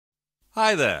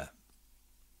Hi there.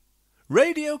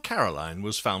 Radio Caroline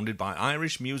was founded by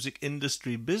Irish music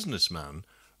industry businessman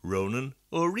Ronan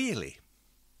O'Reilly.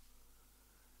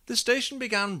 The station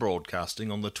began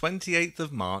broadcasting on the 28th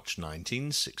of March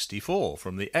 1964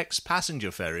 from the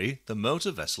ex-passenger ferry, the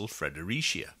motor vessel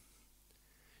Fredericia.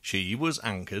 She was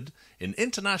anchored in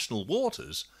international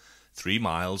waters 3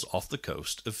 miles off the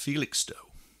coast of Felixstowe.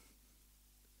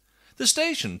 The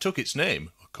station took its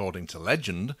name, according to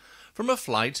legend, from a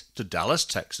flight to Dallas,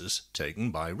 Texas,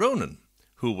 taken by Ronan,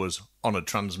 who was on a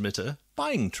transmitter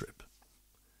buying trip.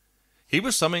 He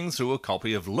was thumbing through a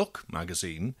copy of Look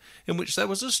magazine in which there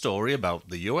was a story about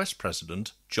the US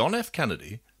President John F.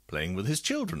 Kennedy playing with his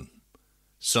children,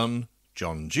 son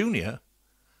John Jr.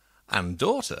 and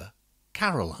daughter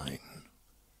Caroline.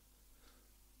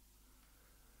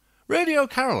 Radio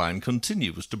Caroline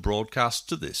continues to broadcast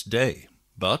to this day,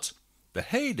 but the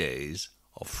heydays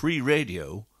of free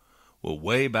radio were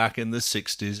way back in the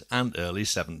 60s and early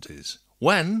 70s,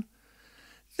 when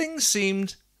things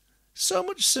seemed so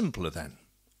much simpler then.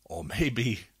 Or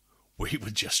maybe we were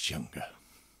just younger.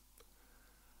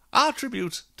 Our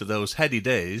tribute to those heady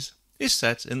days is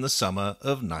set in the summer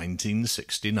of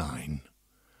 1969.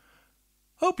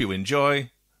 Hope you enjoy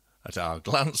at our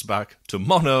glance back to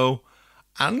mono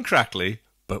and crackly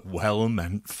but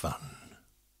well-meant fun.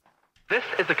 This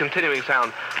is the continuing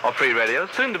sound of free radio,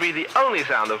 soon to be the only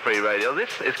sound of free radio.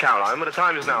 This is Caroline, but the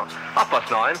time is now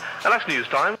 9:30, and that's news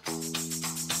time.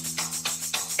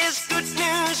 It's Good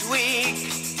News Week.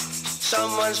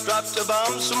 Someone's dropped a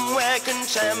bomb somewhere,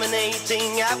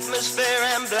 contaminating atmosphere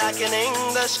and blackening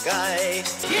the sky.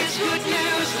 It's Good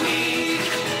News Week.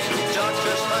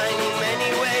 Doctors finding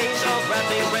many ways of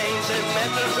wrapping brains and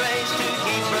mental trays to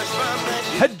keep us from the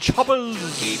Head choppers,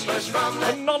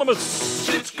 anonymous.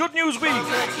 It's Good News Week.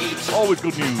 Always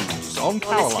good news on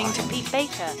Caroline. Listening to Pete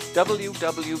Baker.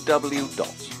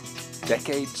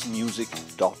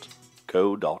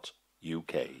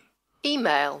 www.decadesmusic.co.uk.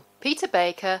 Email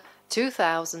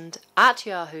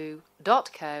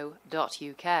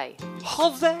peterbaker2000@yahoo.co.uk.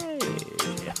 Jose.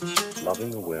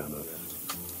 Loving awareness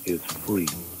is free.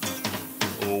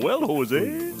 Oh, well,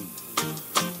 Jose.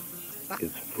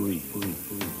 Is free.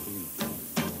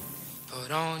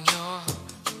 Put on your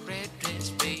red dress,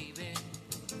 baby,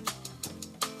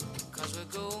 'cause we're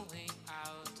going